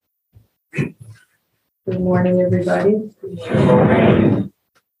Good morning, everybody. Good morning.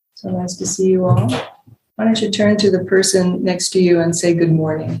 So nice to see you all. Why don't you turn to the person next to you and say good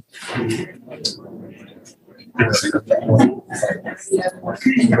morning? If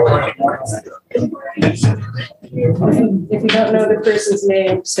you don't know the person's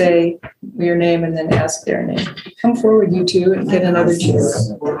name, say your name and then ask their name. Come forward, you two, and get another chair.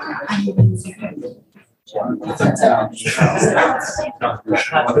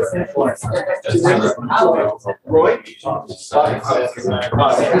 Roy?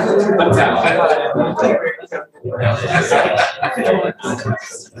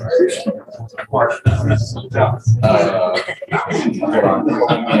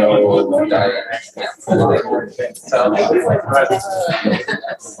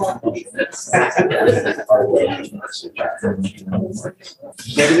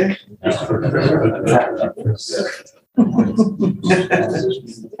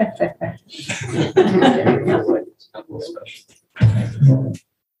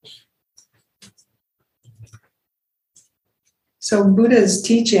 So Buddha's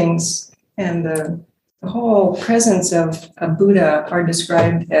teachings and the whole presence of a Buddha are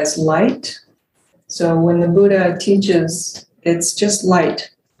described as light. So when the Buddha teaches, it's just light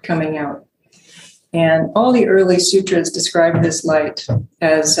coming out. And all the early sutras describe this light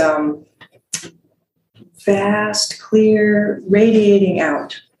as vast, clear, radiating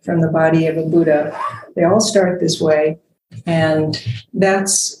out from the body of a Buddha. They all start this way, and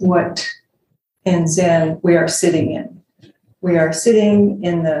that's what in Zen we are sitting in. We are sitting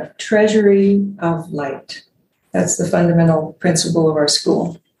in the treasury of light. That's the fundamental principle of our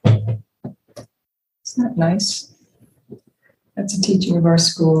school. Isn't that nice? That's a teaching of our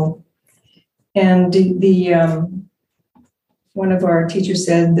school. And one of our teachers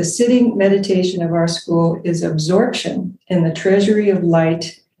said, the sitting meditation of our school is absorption in the treasury of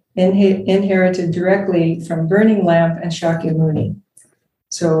light inherited directly from Burning Lamp and Shakyamuni.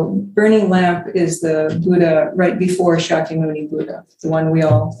 So Burning Lamp is the Buddha right before Shakyamuni Buddha, the one we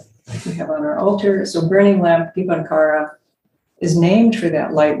have on our altar. So Burning Lamp, Dipankara, is named for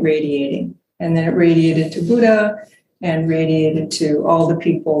that light radiating. And then it radiated to Buddha and radiated to all the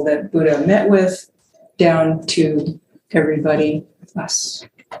people that Buddha met with, down to everybody, us.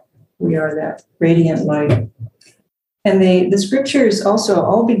 We are that radiant light. And the scriptures also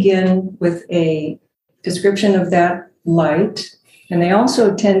all begin with a description of that light. And they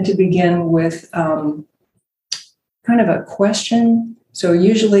also tend to begin with kind of a question. So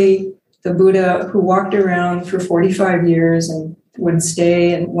usually the Buddha, who walked around for 45 years and would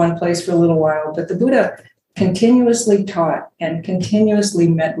stay in one place for a little while, but the Buddha continuously taught and continuously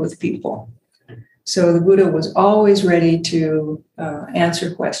met with people. So the Buddha was always ready to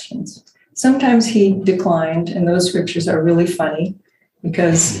answer questions. Sometimes he declined, and those scriptures are really funny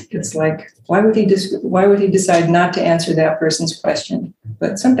because it's like, why would he decide not to answer that person's question?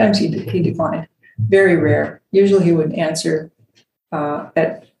 But sometimes he declined. Very rare. Usually he would answer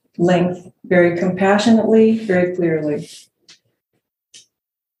at length, very compassionately, very clearly.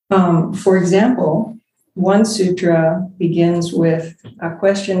 For example, one sutra begins with a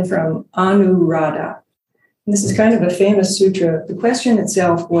question from Anuradha. And this is kind of a famous sutra. The question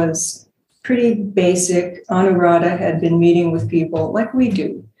itself was pretty basic. Anuradha had been meeting with people like we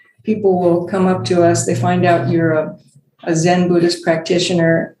do. People will come up to us, they find out you're a Zen Buddhist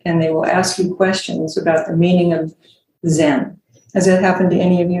practitioner, and they will ask you questions about the meaning of Zen. Has that happened to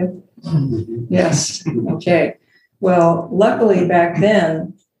any of you? Yes. Okay. Well, luckily back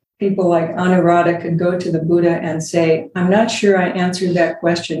then, people like Anuradha could go to the Buddha and say, I'm not sure I answered that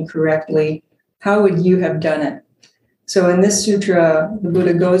question correctly. How would you have done it? So in this sutra, the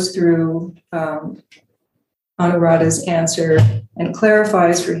Buddha goes through Anuradha's answer and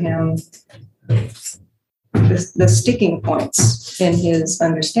clarifies for him the sticking points in his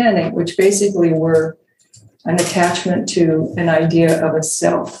understanding, which basically were an attachment to an idea of a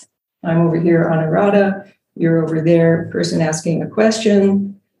self. I'm over here, Anuradha, you're over there, person asking a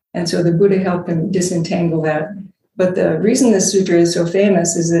question. And so the Buddha helped him disentangle that. But the reason this sutra is so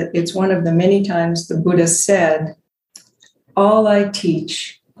famous is that it's one of the many times the Buddha said, all I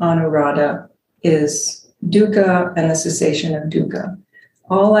teach, Anuradha, is dukkha and the cessation of dukkha.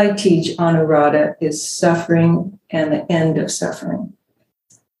 All I teach, Anuradha, is suffering and the end of suffering.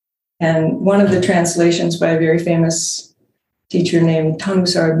 And one of the translations by a very famous teacher named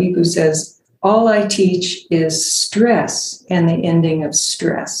Tangusar Bhikkhu says, all I teach is stress and the ending of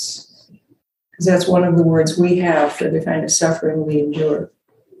stress. Because that's one of the words we have for the kind of suffering we endure.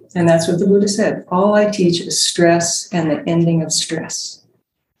 And that's what the Buddha said. All I teach is stress and the ending of stress.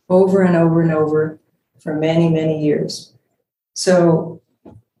 Over and over and over for many, many years. So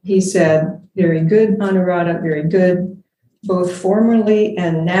he said, Very good, Anuradha, very good. Both formerly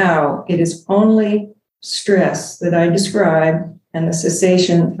and now, it is only stress that I describe and the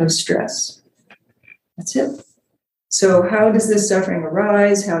cessation of stress. That's it. So how does this suffering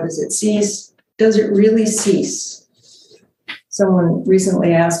arise? How does it cease? Does it really cease? Someone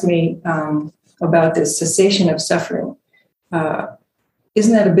recently asked me about this cessation of suffering.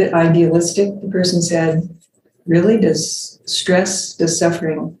 Isn't that a bit idealistic? The person said, really, does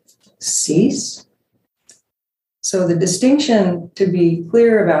suffering cease? So the distinction to be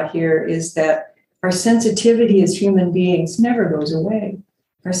clear about here is that our sensitivity as human beings never goes away.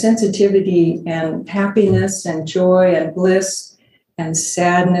 Our sensitivity and happiness and joy and bliss and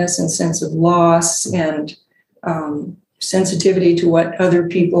sadness and sense of loss and sensitivity to what other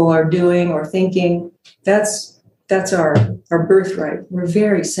people are doing or thinking, that's our birthright. We're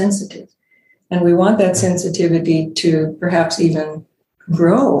very sensitive. And we want that sensitivity to perhaps even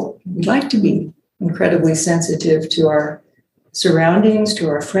grow. We'd like to be incredibly sensitive to our surroundings, to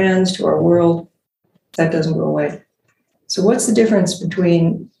our friends, to our world. That doesn't go away. So what's the difference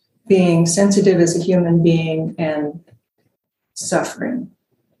between being sensitive as a human being and suffering?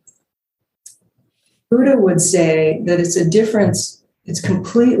 Buddha would say that it's a difference, it's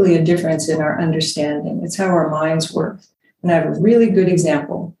completely a difference in our understanding. It's how our minds work. And I have a really good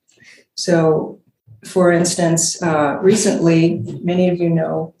example. So, for instance, recently, many of you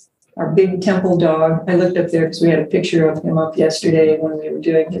know, our big temple dog, I looked up there because we had a picture of him up yesterday when we were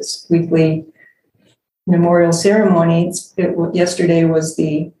doing his weekly memorial ceremony. Yesterday was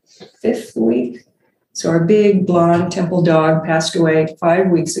the 5th week. So our big blonde temple dog passed away 5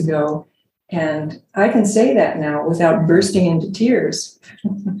 weeks ago. And I can say that now without bursting into tears.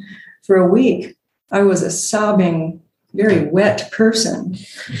 For a week, I was a sobbing, very wet person.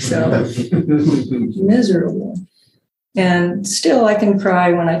 So miserable. And still I can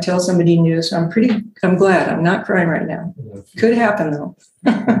cry when I tell somebody new. So I'm glad I'm not crying right now. Could happen though.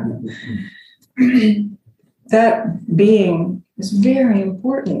 That being is very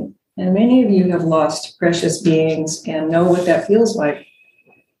important. And many of you have lost precious beings and know what that feels like.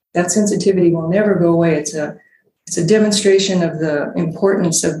 That sensitivity will never go away. It's a demonstration of the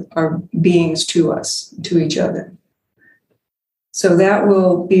importance of our beings to us, to each other. So that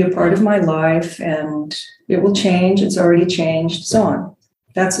will be a part of my life, and it will change. It's already changed, so on.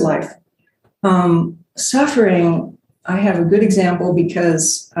 That's life. Suffering, I have a good example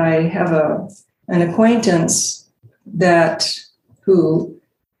because I have an acquaintance who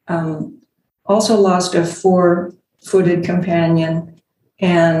also lost a 4-footed companion,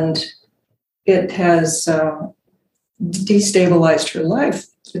 and it has destabilized her life.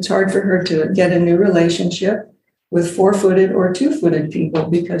 It's hard for her to get a new relationship with 4-footed or 2-footed people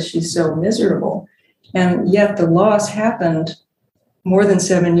because she's so miserable. And yet the loss happened more than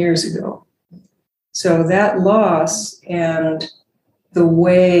 7 years ago. So that loss and the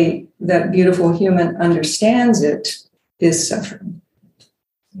way that beautiful human understands it is suffering.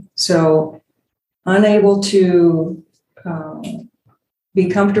 So unable to be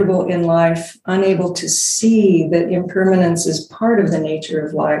comfortable in life, unable to see that impermanence is part of the nature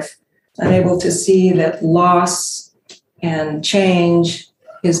of life, unable to see that loss and change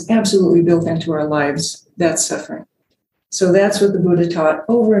is absolutely built into our lives, that's suffering. So that's what the Buddha taught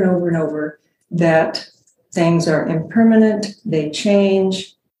over and over and over, that things are impermanent, they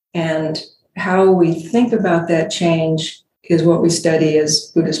change, and how we think about that change is what we study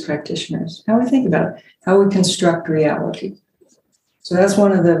as Buddhist practitioners, how we think about it, how we construct reality. So that's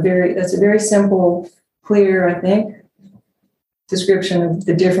that's a very simple, clear, I think, description of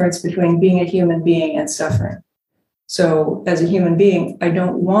the difference between being a human being and suffering. So as a human being, I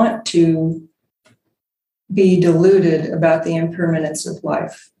don't want to be deluded about the impermanence of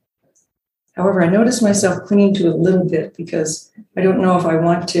life. However, I notice myself clinging to it a little bit because I don't know if I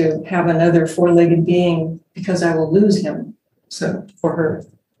want to have another 4-legged being because I will lose him. So for her,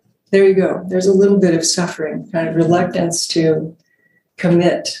 there you go. There's a little bit of suffering, kind of reluctance to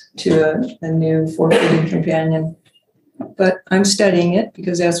commit to a new 4-footed companion. But I'm studying it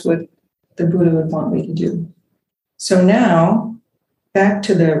because that's what the Buddha would want me to do. So now, back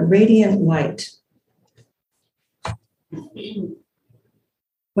to the radiant light.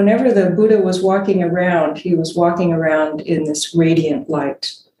 Whenever the Buddha was walking around, he was walking around in this radiant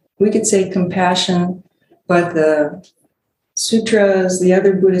light. We could say compassion, but the sutras, the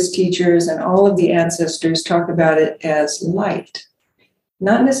other Buddhist teachers, and all of the ancestors talk about it as light.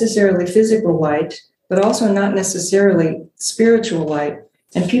 Not necessarily physical light, but also not necessarily spiritual light.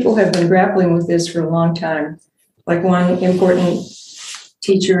 And people have been grappling with this for a long time. Like one important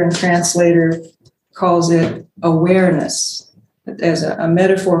teacher and translator calls it awareness. as a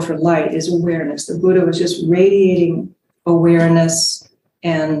metaphor for light is awareness. The Buddha was just radiating awareness,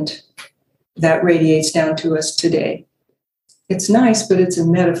 and that radiates down to us today. It's nice, but it's a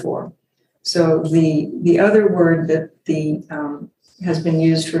metaphor. So the other word that has been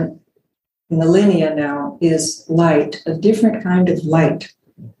used for millennia now is light, a different kind of light.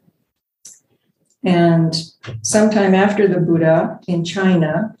 And sometime after the Buddha in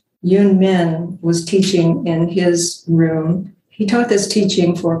China, Yun Min was teaching in his room. He taught this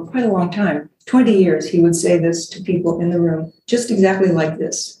teaching for quite a long time, 20 years. He would say this to people in the room, just exactly like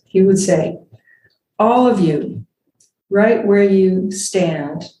this. He would say, all of you, right where you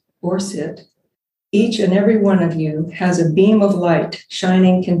stand or sit, each and every one of you has a beam of light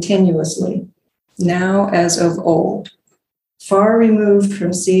shining continuously, now as of old, far removed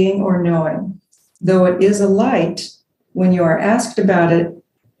from seeing or knowing. Though it is a light, when you are asked about it,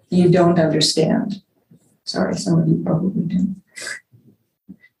 you don't understand. Sorry, some of you probably do.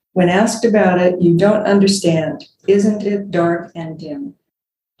 When asked about it, you don't understand. Isn't it dark and dim?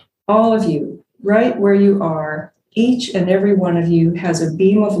 All of you, right where you are, each and every one of you has a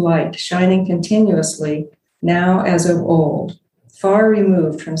beam of light shining continuously, now as of old, far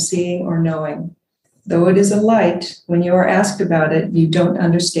removed from seeing or knowing. Though it is a light, when you are asked about it, you don't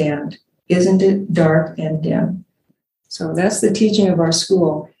understand. Isn't it dark and dim? So that's the teaching of our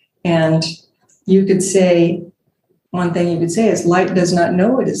school. And you could say, one thing you could say is light does not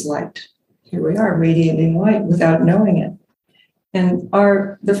know it is light. Here we are, radiating light without knowing it. And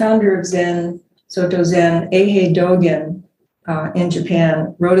the founder of Zen, Soto Zen, Eihei Dogen, in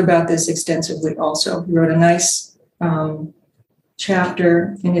Japan, wrote about this extensively also. He wrote a nice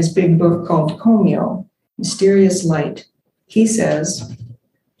chapter in his big book called Komyo, Mysterious Light. He says,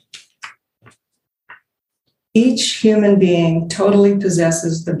 each human being totally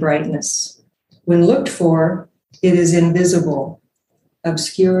possesses the brightness. When looked for, it is invisible,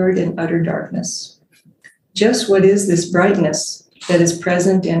 obscured in utter darkness. Just what is this brightness that is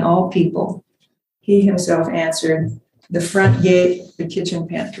present in all people? He himself answered, the front gate, the kitchen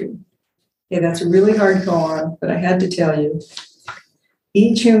pantry. Okay, that's a really hard koan, but I had to tell you.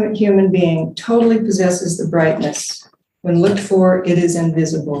 Each human being totally possesses the brightness. When looked for, it is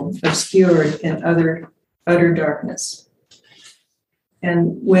invisible, obscured in utter darkness.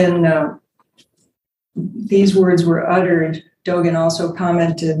 And when these words were uttered, Dogen also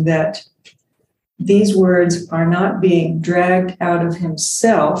commented that these words are not being dragged out of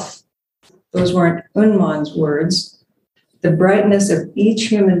himself. Those weren't Unman's words. The brightness of each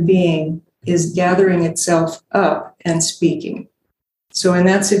human being is gathering itself up and speaking. So in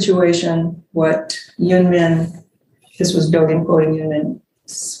that situation, what Yun Min, this was Dogen quoting Yun Min,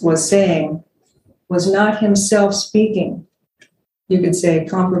 was saying, was not himself speaking. You could say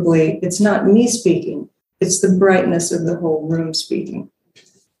comparably, it's not me speaking, it's the brightness of the whole room speaking.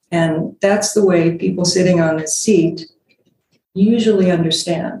 And that's the way people sitting on this seat usually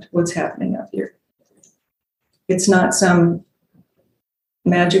understand what's happening up here. It's not some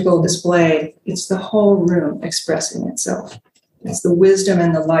magical display, it's the whole room expressing itself. It's the wisdom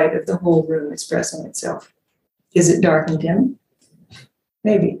and the light of the whole room expressing itself. Is it dark and dim?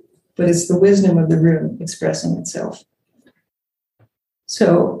 Maybe, but it's the wisdom of the room expressing itself.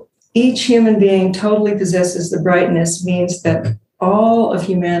 So each human being totally possesses the brightness means that all of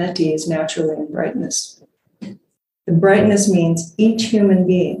humanity is naturally in brightness. The brightness means each human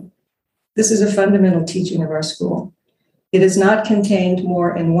being. This is a fundamental teaching of our school. It is not contained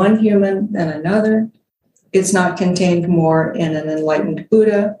more in one human than another. It's not contained more in an enlightened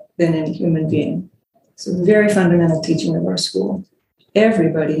Buddha than in a human being. It's a very fundamental teaching of our school.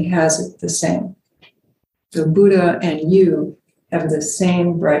 Everybody has it the same. The Buddha and you have the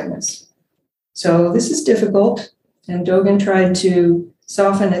same brightness. So this is difficult, and Dogen tried to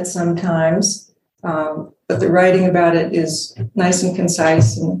soften it sometimes, but the writing about it is nice and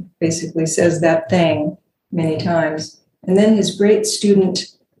concise and basically says that thing many times. And then his great student,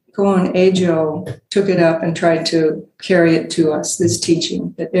 Koon Ejo, took it up and tried to carry it to us, this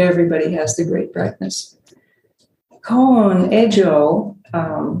teaching that everybody has the great brightness. Koon Ejo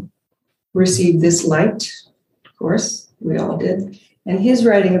received this light, of course, we all did. And his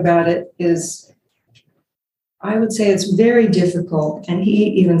writing about it is, I would say it's very difficult. And he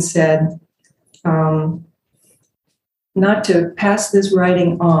even said not to pass this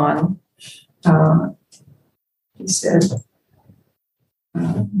writing on. He said,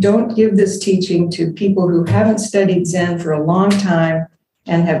 don't give this teaching to people who haven't studied Zen for a long time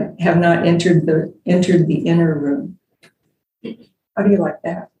and have not entered the inner room. How do you like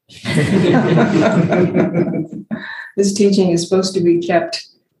that? This teaching is supposed to be kept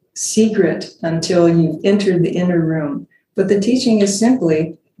secret until you've entered the inner room. But the teaching is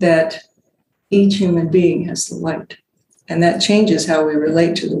simply that each human being has the light, and that changes how we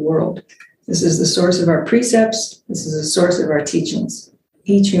relate to the world. This is the source of our precepts. This is the source of our teachings.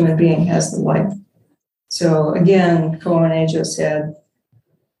 Each human being has the light. So again, Koan Ajo said,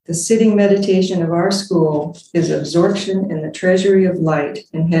 the sitting meditation of our school is absorption in the treasury of light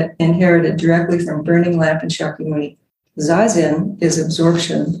inherited directly from burning lamp and Shakyamuni. Zazen is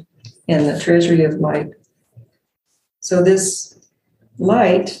absorption in the treasury of light. So this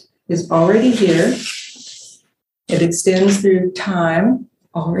light is already here. It extends through time,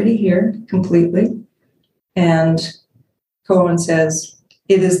 already here completely. And Koan says,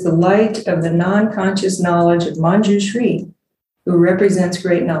 it is the light of the non-conscious knowledge of Manjushri, who represents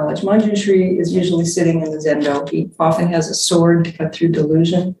great knowledge. Manjushri is usually sitting in the Zendo. He often has a sword to cut through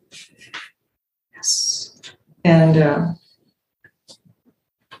delusion. Yes. And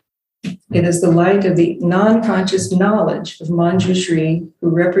it is the light of the non-conscious knowledge of Manjushri, who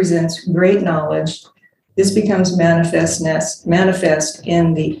represents great knowledge. This becomes manifest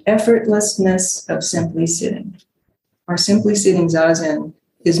in the effortlessness of simply sitting. Our simply sitting Zazen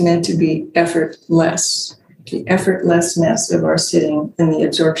is meant to be effortless, the effortlessness of our sitting in the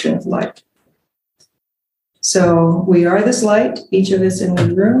absorption of light. So we are this light, each of us in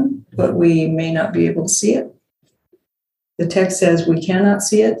the room, but we may not be able to see it. The text says we cannot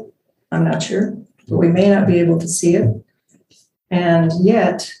see it. I'm not sure, but we may not be able to see it. And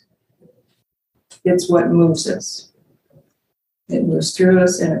yet, it's what moves us. It moves through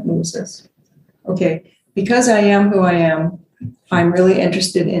us and it moves us. Okay, because I am who I am, I'm really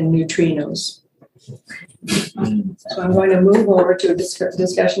interested in neutrinos. So I'm going to move over to a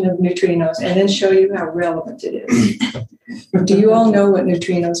discussion of neutrinos and then show you how relevant it is. Do you all know what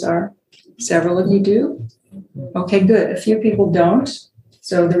neutrinos are? Several of you do? Okay, good. A few people don't.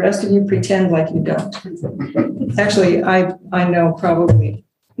 So the rest of you pretend like you don't. Actually, I know probably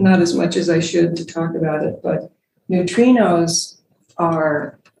not as much as I should to talk about it, but neutrinos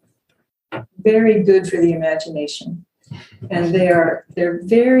are very good for the imagination. And they're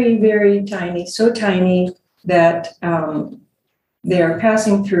very, very tiny, so tiny that they are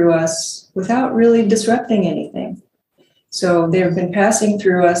passing through us without really disrupting anything. So they've been passing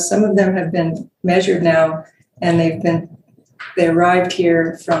through us. Some of them have been measured now, and they arrived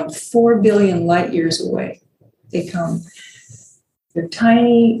here from 4 billion light years away. They're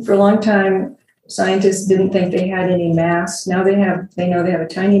tiny. For a long time, scientists didn't think they had any mass. Now they know they have a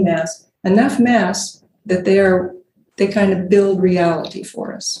tiny mass, enough mass that they kind of build reality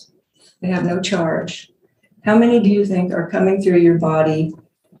for us. They have no charge. How many do you think are coming through your body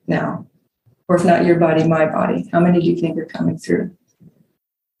now? Or if not your body, my body. How many do you think are coming through?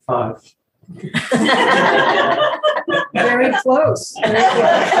 5. Very close.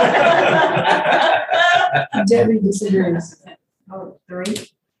 Debbie disagrees. Oh, 3.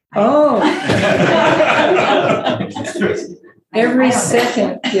 Oh. Every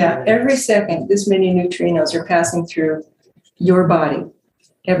second, this many neutrinos are passing through your body.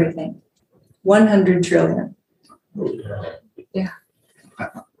 Everything. 100 trillion.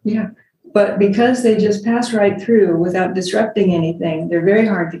 Yeah. But because they just pass right through without disrupting anything, they're very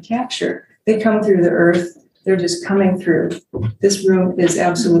hard to capture. They come through the earth. They're just coming through. This room is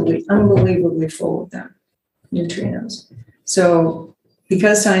absolutely unbelievably full of them, neutrinos. So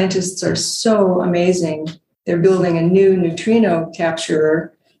because scientists are so amazing, they're building a new neutrino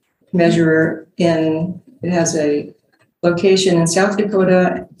measurer it has a location in South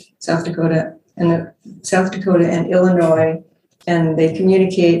Dakota and Illinois, and they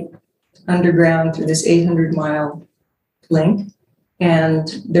communicate underground through this 800-mile link,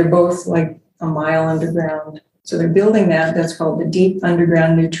 and they're both like a mile underground. So they're building that. That's called the Deep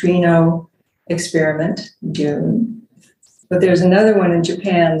Underground Neutrino Experiment, DUNE. But there's another one in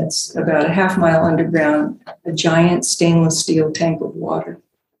Japan that's about a half-mile underground, a giant stainless steel tank of water.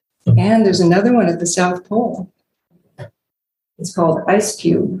 And there's another one at the South Pole. It's called Ice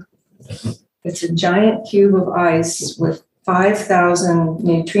Cube. It's a giant cube of ice with 5,000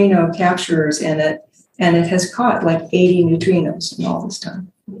 neutrino capturers in it, and it has caught like 80 neutrinos in all this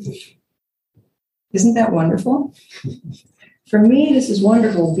time. Isn't that wonderful? For me, this is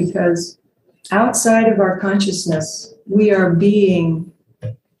wonderful because outside of our consciousness, we are being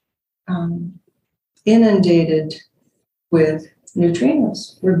inundated with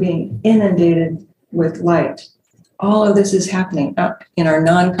neutrinos. We're being inundated with light. All of this is happening up in our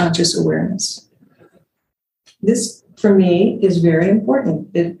non-conscious awareness. This, for me, is very important.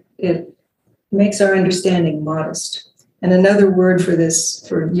 It makes our understanding modest. And another word for this,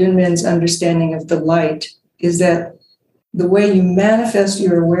 for Yunmin's understanding of the light, is that the way you manifest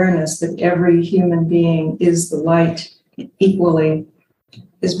your awareness that every human being is the light equally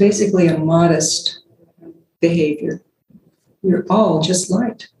is basically a modest behavior. We're all just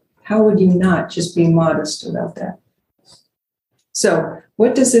light. How would you not just be modest about that? So,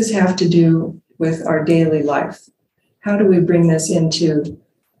 what does this have to do with our daily life? How do we bring this into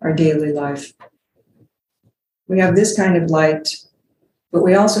our daily life? We have this kind of light, but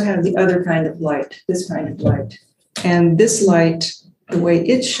we also have the other kind of light, this kind of light. And this light, the way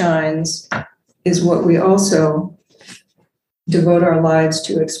it shines, is what we also devote our lives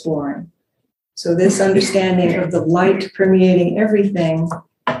to exploring. So this understanding of the light permeating everything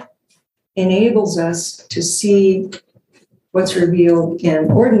enables us to see what's revealed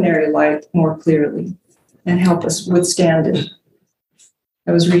in ordinary light more clearly and help us withstand it.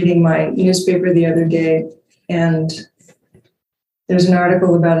 I was reading my newspaper the other day, and there's an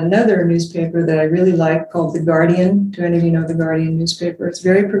article about another newspaper that I really like called The Guardian. Do any of you know The Guardian newspaper? It's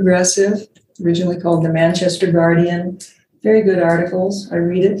very progressive, originally called the Manchester Guardian. Very good articles. I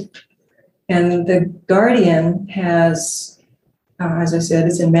read it. And The Guardian has, as I said,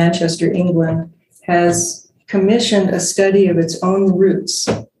 it's in Manchester, England, has commissioned a study of its own roots.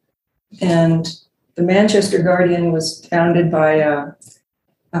 And the Manchester Guardian was founded by a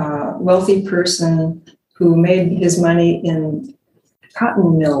wealthy person who made his money in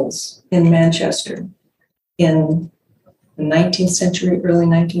cotton mills in Manchester in the 19th century, early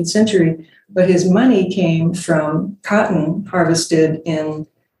 19th century. But his money came from cotton harvested in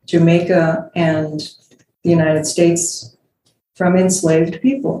Jamaica and the United States from enslaved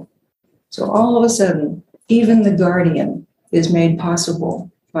people. So all of a sudden, even The Guardian is made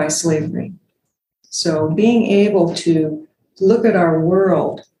possible by slavery. So being able to look at our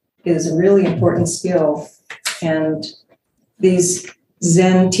world is a really important skill. And these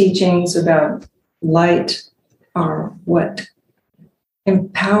Zen teachings about light are what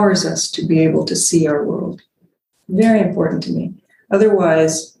empowers us to be able to see our world. Very important to me.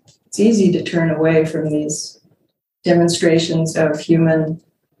 Otherwise, it's easy to turn away from these demonstrations of human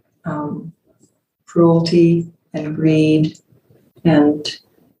cruelty and greed and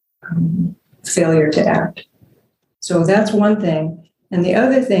failure to act. So that's one thing. And the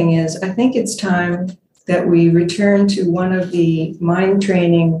other thing is, I think it's time that we return to one of the mind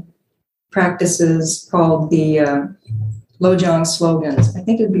training practices called the Lojong slogans. I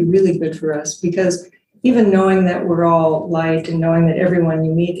think it'd be really good for us, because even knowing that we're all light and knowing that everyone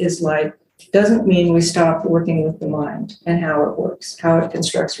you meet is light doesn't mean we stop working with the mind and how it works, how it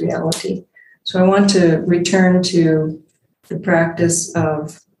constructs reality. So I want to return to the practice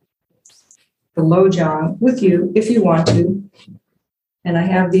of the Lojong with you if you want to. And I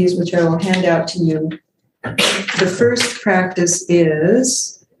have these, which I will hand out to you. The first practice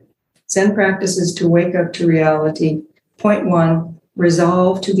is Zen practices to wake up to reality. Point 1,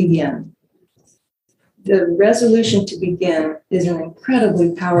 resolve to begin. The resolution to begin is an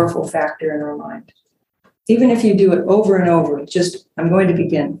incredibly powerful factor in our mind. Even if you do it over and over, just, I'm going to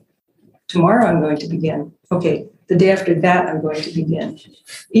begin. Tomorrow I'm going to begin. Okay, the day after that I'm going to begin.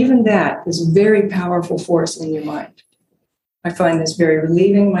 Even that is a very powerful force in your mind. I find this very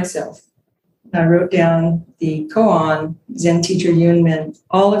relieving myself. I wrote down the koan, Zen teacher Yunmin.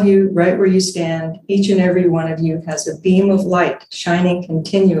 All of you, right where you stand, each and every one of you has a beam of light shining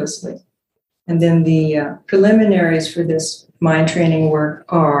continuously. And then the preliminaries for this mind training work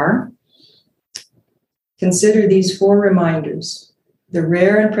are, consider these 4 reminders: the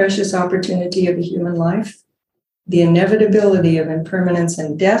rare and precious opportunity of a human life, the inevitability of impermanence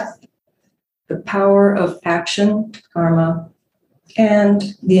and death, the power of action, karma,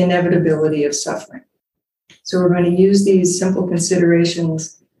 and the inevitability of suffering. So we're going to use these simple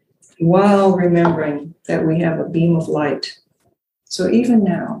considerations while remembering that we have a beam of light. So even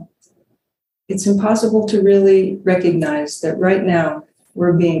now, it's impossible to really recognize that right now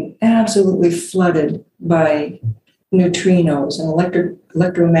we're being absolutely flooded by neutrinos and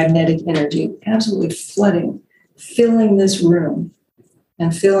electromagnetic energy, absolutely flooding, filling this room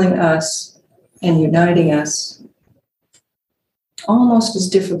and filling us and uniting us. Almost as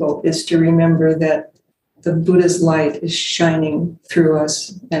difficult is to remember that the Buddha's light is shining through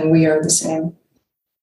us and we are the same.